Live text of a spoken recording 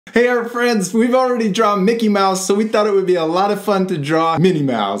Hey our friends, we've already drawn Mickey Mouse, so we thought it would be a lot of fun to draw Minnie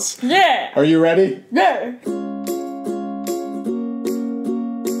Mouse. Yeah! Are you ready? Yeah!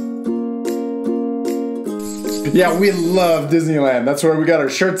 Yeah, we love Disneyland. That's where we got our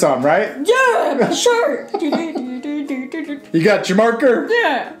shirts on, right? Yeah! My shirt! You got your marker?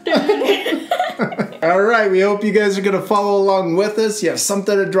 Yeah! Alright, we hope you guys are going to follow along with us. You have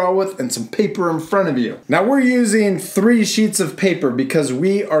something to draw with and some paper in front of you. Now we're using 3 sheets of paper because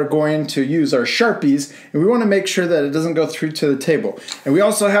we are going to use our Sharpies and we want to make sure that it doesn't go through to the table. And we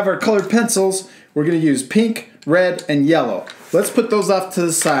also have our colored pencils. We're going to use pink, red, and yellow. Let's put those off to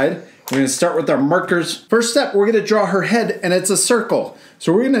the side. We're going to start with our markers. First step, we're going to draw her head and it's a circle.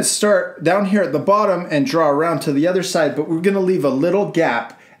 So we're going to start down here at the bottom and draw around to the other side, but we're going to leave a little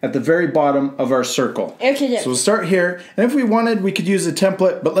gap at the very bottom of our circle. Okay, yeah. So we'll start here, and if we wanted, we could use a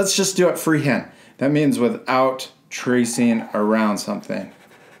template, but let's just do it freehand. That means without tracing around something.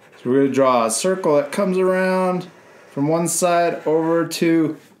 So we're going to draw a circle that comes around from one side over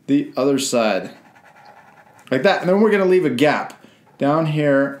to the other side. Like that, and then we're going to leave a gap down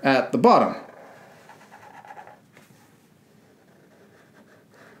here at the bottom.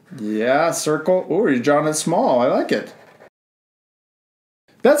 Yeah, circle. Oh, you're drawing it small. I like it.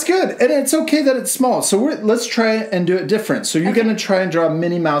 That's good, and it's okay that it's small. So let's try and do it different. So you're gonna try and draw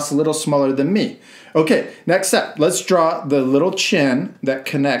Minnie Mouse a little smaller than me. Okay, next step. Let's draw the little chin that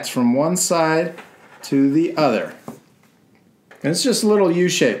connects from one side to the other. And it's just a little U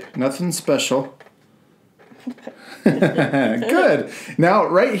shape, nothing special. Good. Now,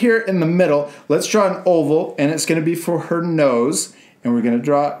 right here in the middle, let's draw an oval, and it's gonna be for her nose. And we're gonna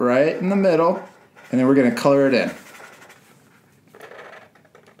draw it right in the middle, and then we're gonna color it in.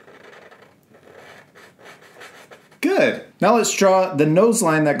 Good. Now let's draw the nose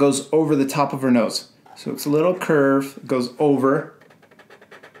line that goes over the top of her nose. So it's a little curve, goes over.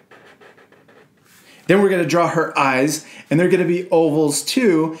 Then we're going to draw her eyes, and they're going to be ovals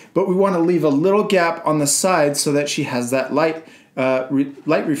too, but we want to leave a little gap on the side so that she has that light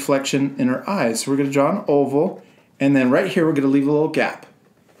reflection in her eyes. So we're going to draw an oval, and then right here we're going to leave a little gap.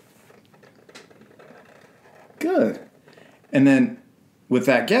 Good. And then with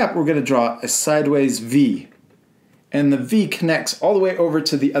that gap, we're going to draw a sideways V. And the V connects all the way over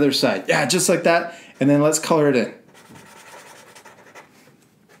to the other side. Yeah, just like that. And then let's color it in.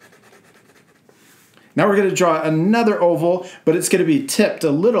 Now we're going to draw another oval, but it's going to be tipped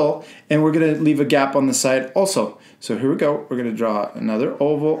a little, and we're going to leave a gap on the side also. So here we go. We're going to draw another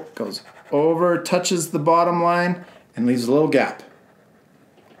oval, goes over, touches the bottom line, and leaves a little gap.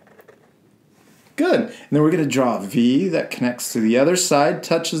 Good. And then we're going to draw a V that connects to the other side,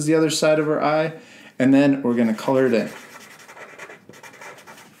 touches the other side of her eye, and then we're going to color it in.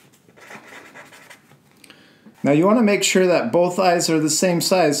 Now you want to make sure that both eyes are the same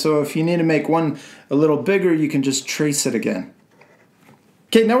size, so if you need to make one a little bigger, you can just trace it again.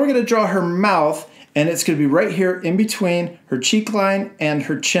 Okay, now we're going to draw her mouth, and it's going to be right here in between her cheek line and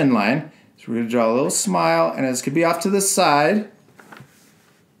her chin line. So we're going to draw a little smile, and it's going to be off to the side,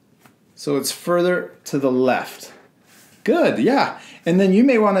 so it's further to the left. Good, yeah. And then you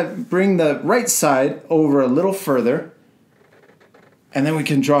may want to bring the right side over a little further, and then we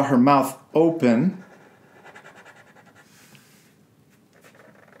can draw her mouth open.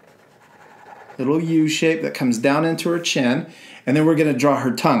 Little U shape that comes down into her chin, and then we're going to draw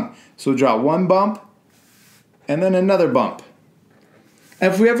her tongue. So we'll draw one bump, and then another bump.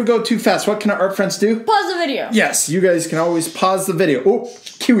 And if we ever go too fast, what can our art friends do? Pause the video. Yes, you guys can always pause the video. Oh,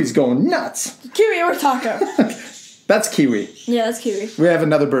 Kiwi's going nuts. Kiwi or taco? That's Kiwi. Yeah, that's Kiwi. We have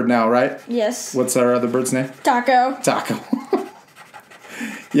another bird now, right? Yes. What's our other bird's name? Taco. Taco.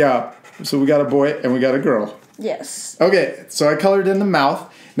 Yeah, so we got a boy and we got a girl. Yes. Okay, so I colored in the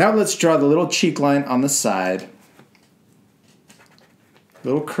mouth. Now let's draw the little cheek line on the side.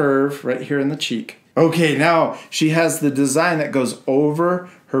 Little curve right here in the cheek. Okay, now she has the design that goes over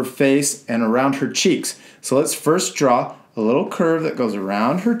her face and around her cheeks. So let's first draw a little curve that goes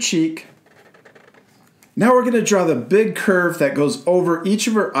around her cheek. Now we're going to draw the big curve that goes over each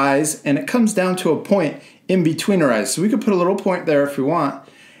of her eyes, and it comes down to a point in between her eyes. So we could put a little point there if we want.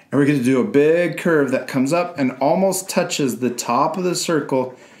 And we're going to do a big curve that comes up and almost touches the top of the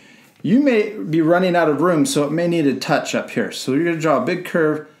circle. You may be running out of room, so it may need a touch up here. So you're going to draw a big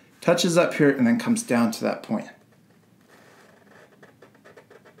curve, touches up here, and then comes down to that point.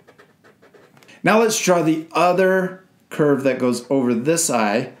 Now let's draw the other curve that goes over this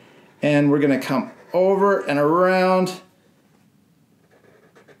eye, and we're going to come over and around.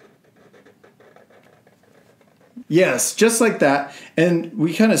 Yes, just like that. And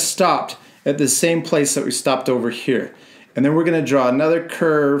we kind of stopped at the same place that we stopped over here. And then we're going to draw another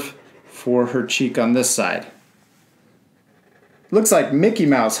curve for her cheek on this side. Looks like Mickey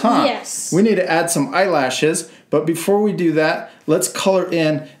Mouse, huh? Yes. We need to add some eyelashes, but before we do that, let's color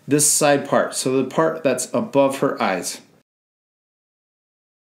in this side part, so the part that's above her eyes.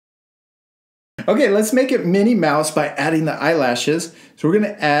 Okay, let's make it Minnie Mouse by adding the eyelashes. So we're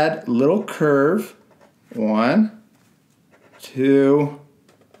going to add a little curve. 1, 2,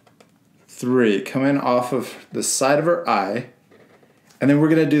 3. Coming off of the side of her eye. And then we're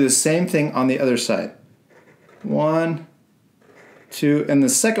going to do the same thing on the other side. 1, 2, and the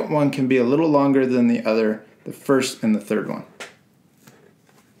second one can be a little longer than the other, the first and the third one.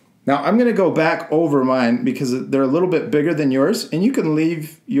 Now I'm going to go back over mine because they're a little bit bigger than yours, and you can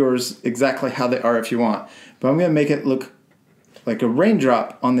leave yours exactly how they are if you want. But I'm going to make it look like a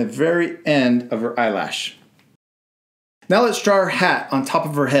raindrop on the very end of her eyelash. Now let's draw her hat on top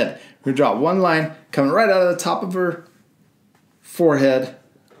of her head. We're going to draw one line coming right out of the top of her forehead.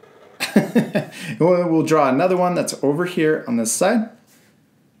 And we'll draw another one that's over here on this side.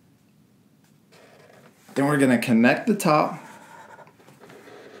 Then we're going to connect the top.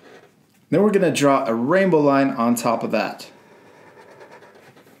 Then we're going to draw a rainbow line on top of that.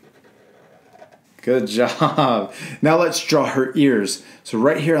 Good job. Now let's draw her ears. So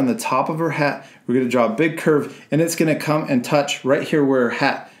right here on the top of her hat, we're going to draw a big curve, and it's going to come and touch right here where her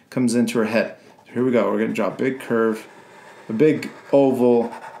hat comes into her head. So here we go. We're going to draw a big curve, a big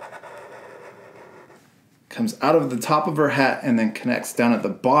oval. Comes out of the top of her hat and then connects down at the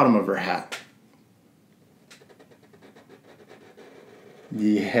bottom of her hat.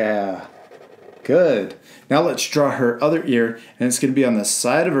 Yeah. Good. Now let's draw her other ear, and it's going to be on the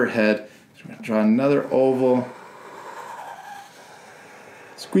side of her head. So we're going to draw another oval.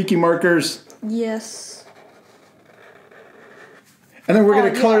 Squeaky markers. Yes. And then we're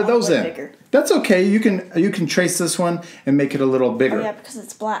going to color those in. Bigger. That's okay. You can trace this one and make it a little bigger. Oh, yeah, because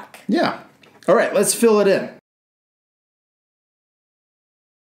it's black. Yeah. All right, let's fill it in.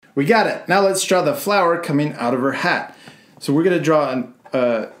 We got it. Now let's draw the flower coming out of her hat. So we're going to draw an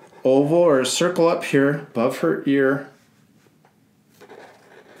oval or a circle up here above her ear.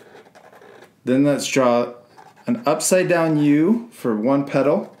 Then let's draw an upside down U for one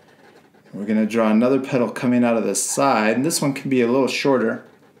petal. We're going to draw another petal coming out of the side, and this one can be a little shorter.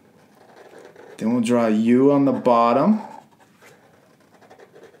 Then we'll draw a U on the bottom.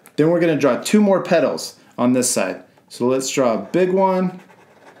 Then we're going to draw two more petals on this side. So let's draw a big one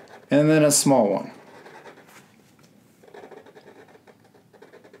and then a small one.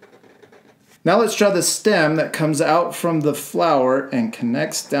 Now let's draw the stem that comes out from the flower and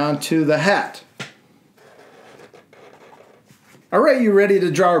connects down to the hat. All right, you ready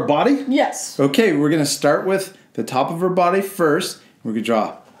to draw her body? Yes. Okay, we're going to start with the top of her body first. We're going to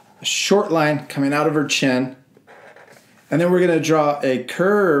draw a short line coming out of her chin. And then we're going to draw a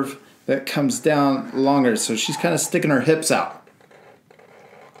curve that comes down longer. So she's kind of sticking her hips out.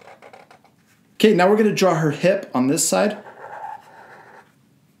 Okay, now we're going to draw her hip on this side.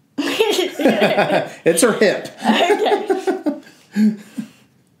 It's her hip. Okay.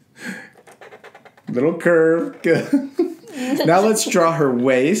 Little curve. Good. Now let's draw her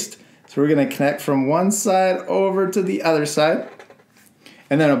waist. So we're going to connect from one side over to the other side.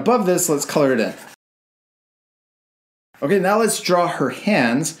 And then above this, let's color it in. Okay, now let's draw her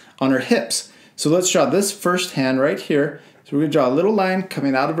hands on her hips. So let's draw this first hand right here. So we're going to draw a little line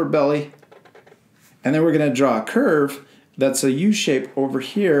coming out of her belly. And then we're going to draw a curve that's a U shape over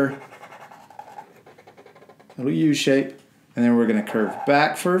here. Little U shape. And then we're going to curve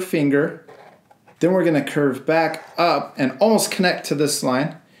back for her finger. Then we're going to curve back up and almost connect to this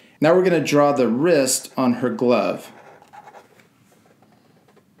line. Now we're going to draw the wrist on her glove.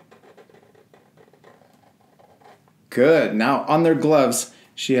 Good. Now on their gloves,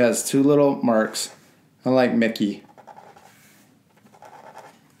 she has two little marks, unlike Mickey.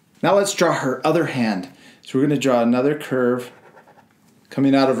 Now let's draw her other hand. So we're going to draw another curve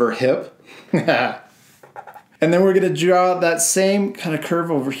coming out of her hip. And then we're going to draw that same kind of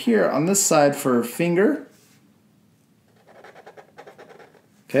curve over here on this side for her finger.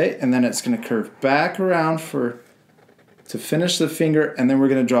 Okay, and then it's going to curve back around to finish the finger, and then we're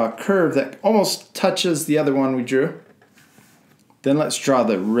going to draw a curve that almost touches the other one we drew. Then let's draw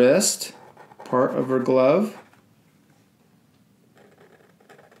the wrist part of her glove.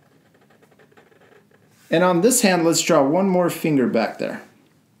 And on this hand, let's draw one more finger back there.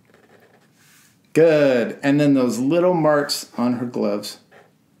 Good. And then those little marks on her gloves.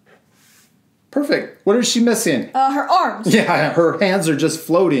 Perfect. What is she missing? Her arms. Yeah, her hands are just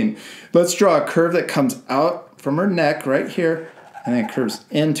floating. Let's draw a curve that comes out from her neck right here and then curves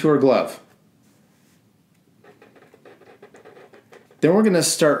into her glove. Then we're going to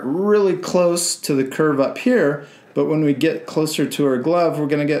start really close to the curve up here, but when we get closer to her glove, we're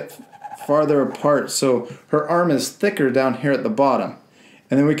going to get farther apart, so her arm is thicker down here at the bottom.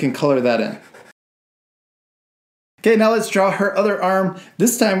 And then we can color that in. Okay, now let's draw her other arm.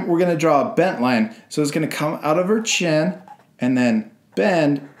 This time we're going to draw a bent line. So it's going to come out of her chin and then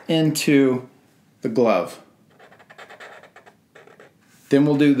bend into the glove. Then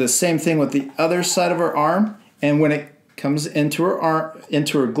we'll do the same thing with the other side of her arm, and when it comes into her arm,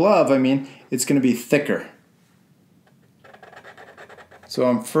 into her glove, it's going to be thicker. So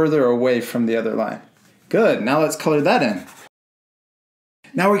I'm further away from the other line. Good, now let's color that in.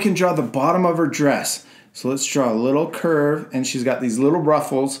 Now we can draw the bottom of her dress. So let's draw a little curve, and she's got these little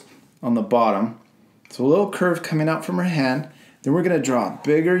ruffles on the bottom. So a little curve coming out from her hand. Then we're going to draw a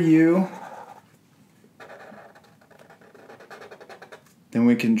bigger U. Then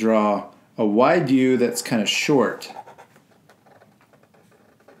we can draw a wide U that's kind of short.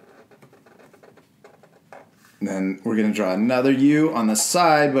 And then we're going to draw another U on the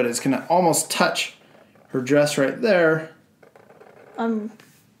side, but it's going to almost touch her dress right there.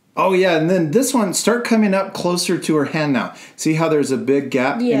 Oh yeah, and then this one, start coming up closer to her hand now. See how there's a big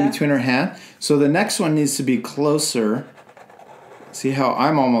gap in between her hand? So the next one needs to be closer. See how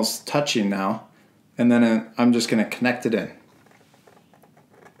I'm almost touching now? And then I'm just going to connect it in.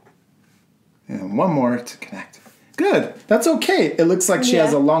 And one more to connect. Good. That's okay. It looks like she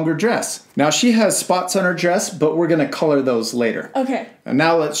has a longer dress. Now she has spots on her dress, but we're going to color those later. Okay. And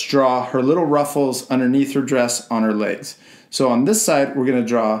now let's draw her little ruffles underneath her dress on her legs. So on this side, we're going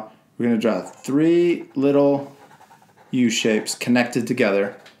to draw 3 little U shapes connected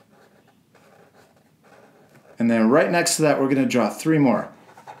together. And then right next to that, we're going to draw 3 more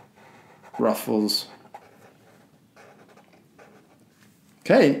ruffles.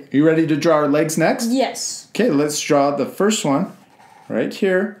 Okay, you ready to draw our legs next? Yes. Okay, let's draw the first one right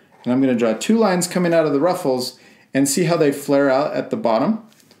here. And I'm going to draw 2 lines coming out of the ruffles and see how they flare out at the bottom.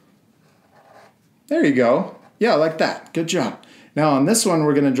 There you go. Yeah, like that. Good job. Now on this one,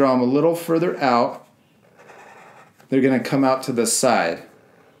 we're going to draw them a little further out. They're going to come out to the side.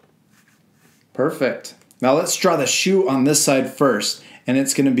 Perfect. Now let's draw the shoe on this side first, and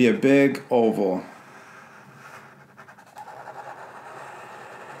it's going to be a big oval.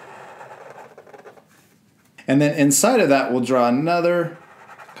 And then inside of that, we'll draw another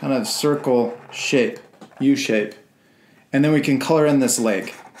kind of circle shape, U shape. And then we can color in this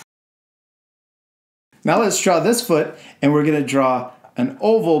leg. Now let's draw this foot, and we're going to draw an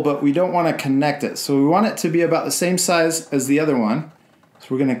oval, but we don't want to connect it. So we want it to be about the same size as the other one. So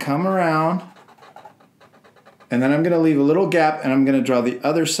we're going to come around, and then I'm going to leave a little gap, and I'm going to draw the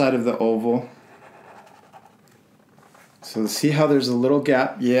other side of the oval. So see how there's a little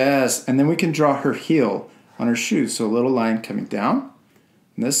gap? Yes, and then we can draw her heel on her shoe. So a little line coming down on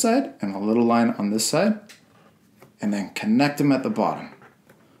this side, and a little line on this side, and then connect them at the bottom.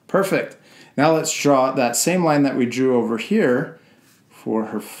 Perfect. Now let's draw that same line that we drew over here for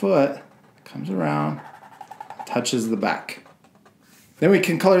her foot. Comes around, touches the back. Then we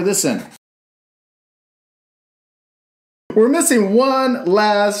can color this in. We're missing one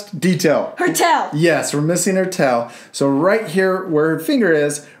last detail. Her tail. Yes, we're missing her tail. So right here where her finger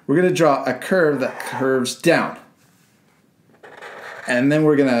is, we're going to draw a curve that curves down. And then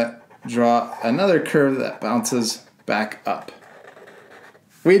we're going to draw another curve that bounces back up.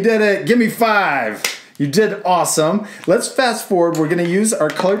 We did it. Give me 5. You did awesome. Let's fast forward. We're going to use our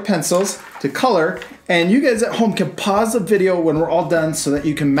colored pencils to color, and you guys at home can pause the video when we're all done so that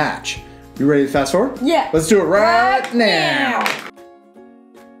you can match. You ready to fast forward? Yeah. Let's do it right now.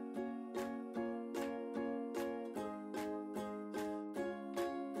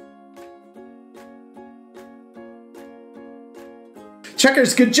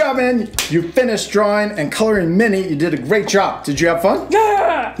 Checkers, good job, man. You finished drawing and coloring Minnie. You did a great job. Did you have fun?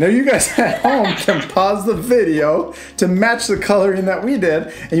 Yeah. Now you guys at home can pause the video to match the coloring that we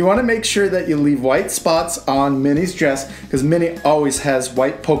did. And you want to make sure that you leave white spots on Minnie's dress because Minnie always has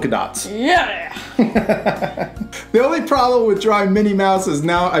white polka dots. Yeah. The only problem with drawing Minnie Mouse is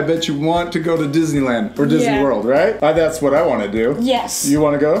now I bet you want to go to Disneyland or Disney World, right? That's what I want to do. Yes. You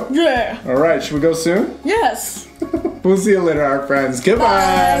want to go? Yeah. All right, should we go soon? Yes. We'll see you later, our friends.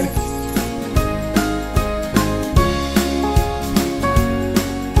 Goodbye. Bye.